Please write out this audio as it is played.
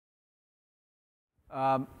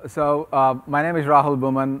My name is Rahul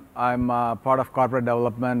Bhuman. I'm part of corporate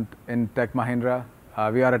development in Tech Mahindra.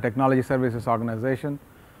 We are a technology services organization.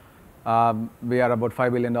 We are about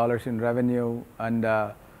 $5 billion in revenue, and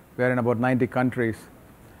we are in about 90 countries.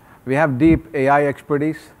 We have deep AI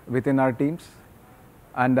expertise within our teams,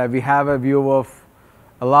 and we have a view of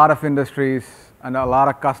a lot of industries and a lot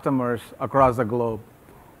of customers across the globe.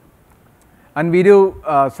 And we do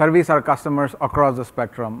service our customers across the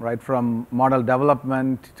spectrum, right, from model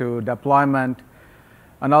development to deployment,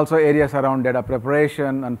 and also areas around data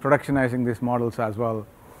preparation and productionizing these models as well.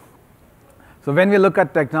 So when we look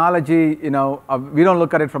at technology, we don't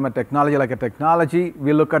look at it from a technology like a technology.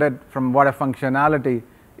 We look at it from what a functionality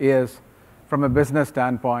is from a business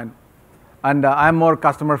standpoint. And I'm more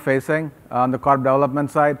customer-facing on the corp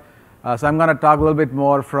development side. So I'm going to talk a little bit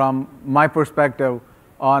more from my perspective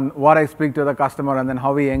on what I speak to the customer and then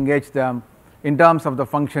how we engage them in terms of the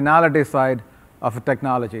functionality side of a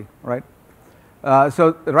technology, right?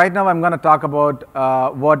 So right now I'm going to talk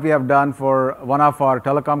about what we have done for one of our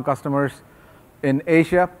telecom customers in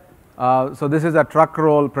Asia. So this is a truck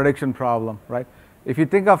roll prediction problem, right? If you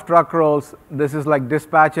think of truck rolls, this is like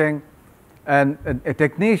dispatching a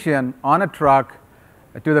technician on a truck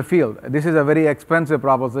to the field. This is a very expensive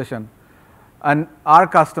proposition. And our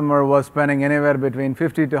customer was spending anywhere between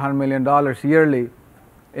 $50 to $100 million yearly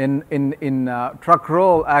in truck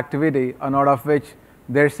roll activity, and out of which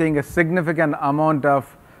they're seeing a significant amount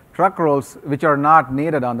of truck rolls which are not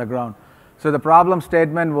needed on the ground. So the problem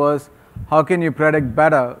statement was, how can you predict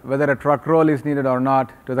better whether a truck roll is needed or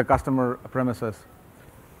not to the customer premises?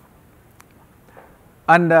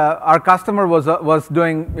 And our customer was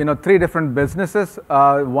doing three different businesses.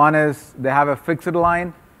 One is they have a fixed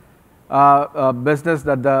line business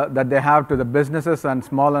that they have to the businesses and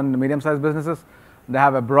small and medium-sized businesses. They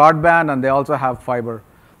have a broadband, and they also have fiber.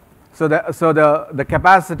 So the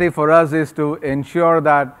capacity for us is to ensure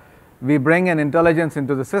that we bring an intelligence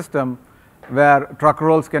into the system where truck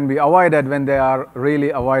rolls can be avoided when they are really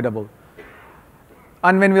avoidable.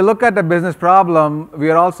 And when we look at the business problem, we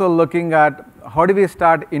are also looking at how do we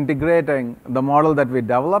start integrating the model that we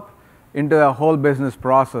develop into a whole business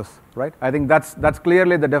process, right? I think that's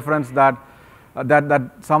clearly the difference that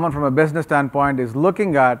someone from a business standpoint is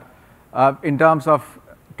looking at in terms of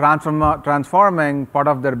transforming part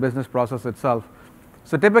of their business process itself.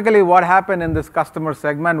 So typically what happened in this customer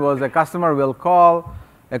segment was a customer will call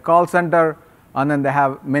a call center, and then they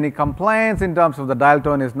have many complaints in terms of the dial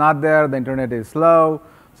tone is not there, the internet is slow.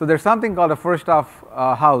 So there's something called a front of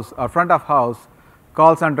house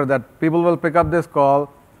call center that people will pick up this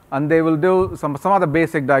call, and they will do some of the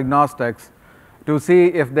basic diagnostics to see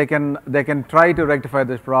if they can try to rectify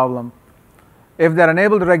this problem. If they're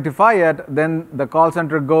unable to rectify it, then the call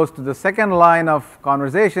center goes to the second line of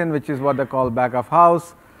conversation, which is what they call back of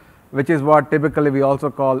house, which is what typically we also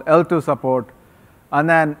call L2 support. And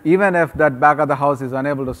then even if that back of the house is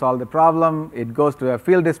unable to solve the problem, it goes to a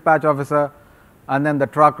field dispatch officer, and then the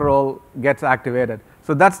truck roll gets activated.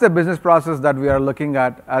 So that's the business process that we are looking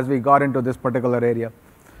at as we got into this particular area.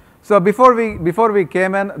 So before we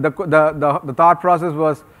came in, the thought process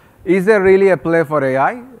was, is there really a play for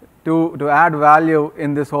AI to add value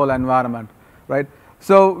in this whole environment, right?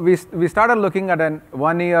 So we started looking at a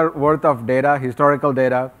 1 year worth of data, historical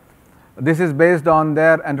data. This is based on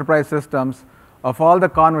their enterprise systems of all the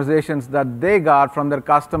conversations that they got from their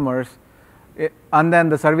customers, and then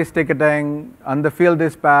the service ticketing, and the field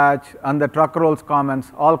dispatch, and the truck rolls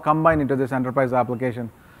comments all combined into this enterprise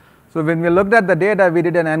application. So when we looked at the data, we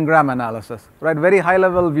did an N-gram analysis, right? Very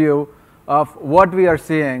high-level view of what we are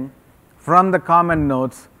seeing from the comment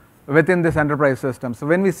notes within this enterprise system. So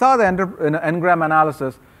when we saw the N-gram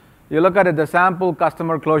analysis, you look at it, the sample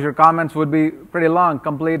customer closure comments would be pretty long: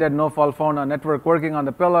 completed, no fault found on network working on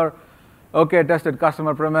the pillar, okay, tested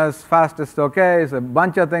customer premise, fastest okay. It's a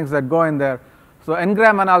bunch of things that go in there. So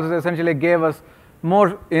N-gram analysis essentially gave us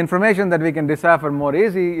more information that we can decipher more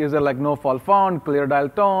easy. Is there like no fault found, clear dial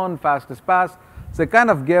tone, fastest pass? So it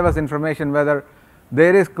kind of gave us information whether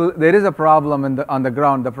there is a problem on the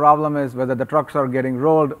ground. The problem is whether the trucks are getting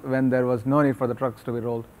rolled when there was no need for the trucks to be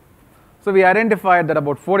rolled. So we identified that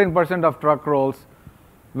about 14% of truck rolls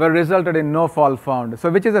were resulted in no fault found.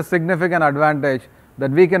 So which is a significant advantage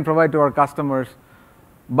that we can provide to our customers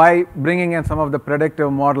by bringing in some of the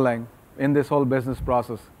predictive modeling in this whole business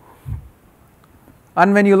process.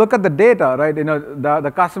 And when you look at the data, right,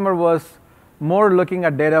 the customer was more looking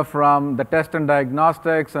at data from the test and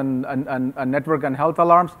diagnostics and network and health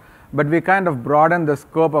alarms, but we kind of broadened the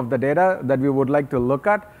scope of the data that we would like to look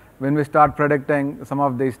at when we start predicting some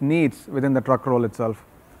of these needs within the truck roll itself.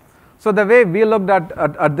 So the way we looked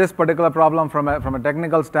at this particular problem from a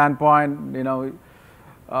technical standpoint,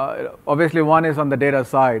 obviously one is on the data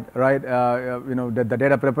side, right? The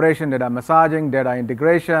data preparation, data massaging, data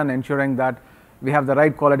integration, ensuring that we have the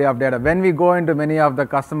right quality of data. When we go into many of the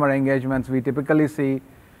customer engagements, we typically see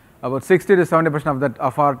about 60 to 70%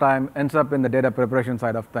 of our time ends up in the data preparation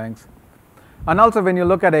side of things. And also when you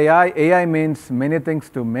look at AI, AI means many things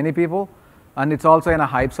to many people. And it's also in a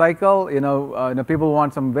hype cycle. People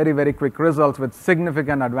want some very, very quick results with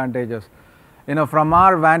significant advantages. From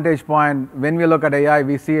our vantage point, when we look at AI,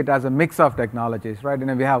 we see it as a mix of technologies, right?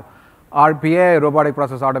 We have RPA, robotic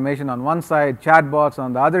process automation on one side, chatbots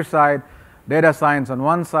on the other side, data science on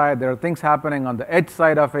one side. There are things happening on the edge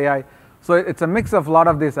side of AI. So it's a mix of a lot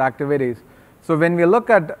of these activities. So when we look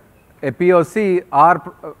at a POC,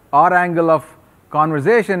 our angle of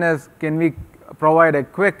conversation is, can we provide a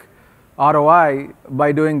quick ROI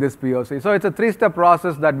by doing this POC? So it's a three-step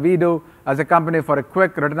process that we do as a company for a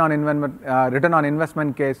quick return on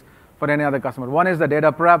investment case for any other customer. One is the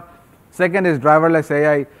data prep. Second is driverless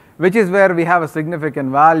AI, which is where we have a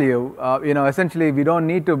significant value. Essentially, we don't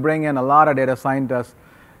need to bring in a lot of data scientists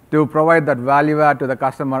to provide that value add to the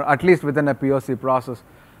customer, at least within a POC process.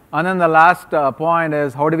 And then the last point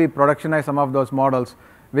is, how do we productionize some of those models,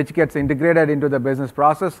 which gets integrated into the business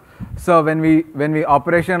process. So when we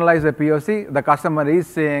operationalize a POC, the customer is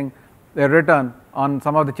seeing a return on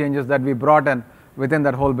some of the changes that we brought in within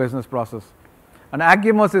that whole business process. And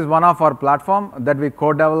Acumos is one of our platform that we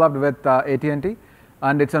co-developed with AT&T,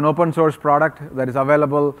 and it's an open source product that is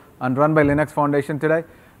available and run by Linux Foundation today.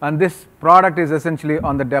 And this product is essentially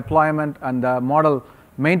on the deployment and the model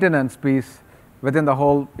maintenance piece within the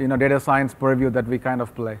whole data science purview that we kind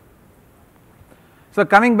of play. So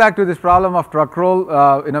coming back to this problem of truck roll,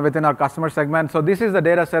 within our customer segment. So this is the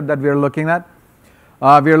data set that we are looking at.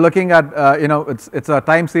 We are looking at, it's a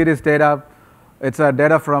time series data. It's a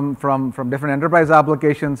data from different enterprise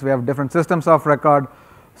applications. We have different systems of record.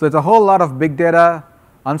 So it's a whole lot of big data,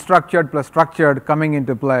 unstructured plus structured, coming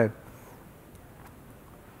into play.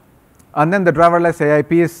 And then the driverless AI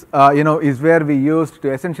piece, is where we used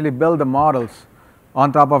to essentially build the models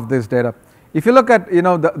on top of this data. If you look at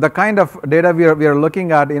the kind of data we are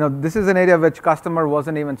looking at, this is an area which customer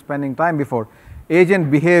wasn't even spending time before.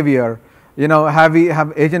 Agent behavior,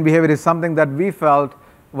 agent behavior is something that we felt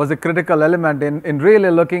was a critical element in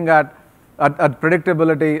really looking at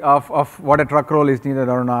predictability of what a truck roll is needed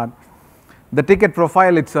or not. The ticket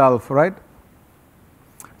profile itself, right?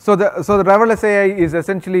 So the driverless AI is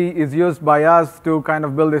essentially used by us to kind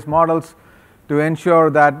of build these models to ensure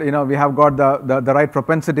that we have got the right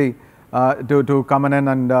propensity to come in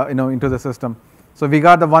and into the system. So we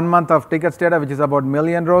got the 1 month of tickets data, which is about 1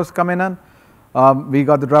 million rows coming in. We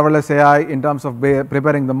got the driverless AI in terms of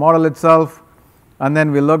preparing the model itself, and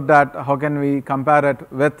then we looked at how can we compare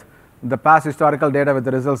it with the past historical data with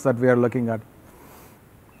the results that we are looking at.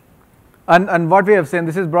 And what we have seen,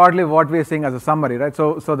 this is broadly what we are seeing as a summary, right?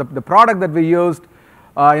 So the product that we used,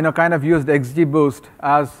 kind of used XGBoost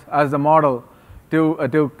as the model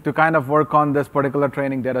to kind of work on this particular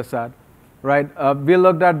training data set, right? We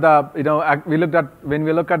looked at when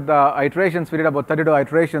we look at the iterations, we did about 32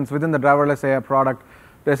 iterations within the driverless AI product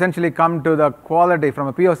to essentially come to the quality from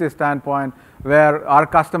a POC standpoint, where our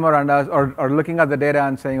customer and us are looking at the data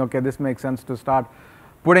and saying, okay, this makes sense to start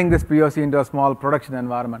putting this POC into a small production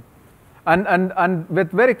environment. And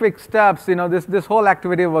with very quick steps, this whole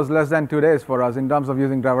activity was less than 2 days for us in terms of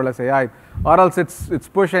using driverless AI, or else it's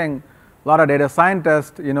pushing a lot of data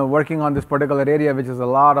scientists, working on this particular area, which is a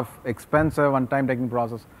lot of expensive and time-taking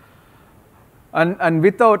process. And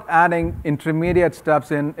without adding intermediate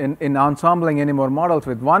steps in ensembling any more models,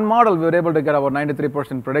 with one model, we were able to get about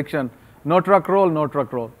 93% prediction. No truck roll, no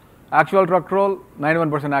truck roll. Actual truck roll,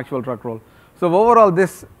 91% actual truck roll. So overall,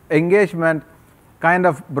 this engagement kind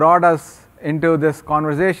of brought us into this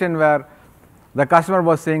conversation where the customer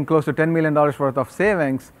was seeing close to $10 million worth of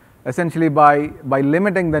savings, essentially by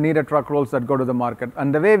limiting the needed truck rolls that go to the market.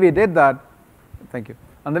 And the way we did that, thank you.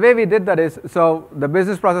 And the way we did that is, so the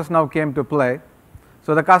business process now came to play.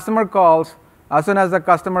 So the customer calls. As soon as the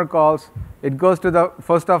customer calls, it goes to the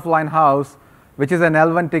first of line house, which is an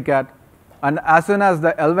L1 ticket. And as soon as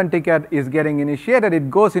the L1 ticket is getting initiated,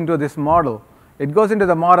 it goes into this model. It goes into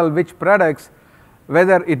the model which predicts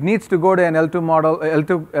whether it needs to go to an L2 model,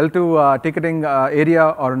 L2 ticketing area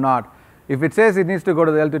or not. If it says it needs to go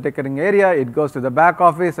to the L2 ticketing area, it goes to the back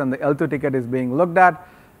office and the L2 ticket is being looked at,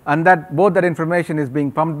 and both that information is being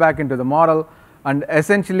pumped back into the model and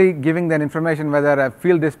essentially giving that information whether a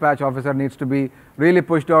field dispatch officer needs to be really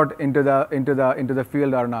pushed out into the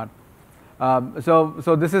field or not.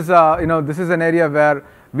 So this is this is an area where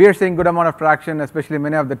we are seeing good amount of traction, especially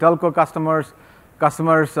many of the telco customers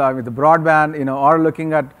with the broadband, are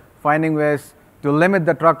looking at finding ways to limit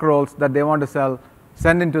the truck rolls that they want to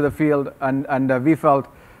send into the field, and we felt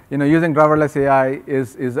using driverless AI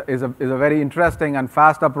is a very interesting and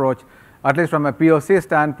fast approach, at least from a POC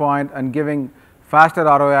standpoint, and giving faster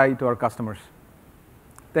ROI to our customers.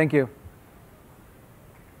 Thank you.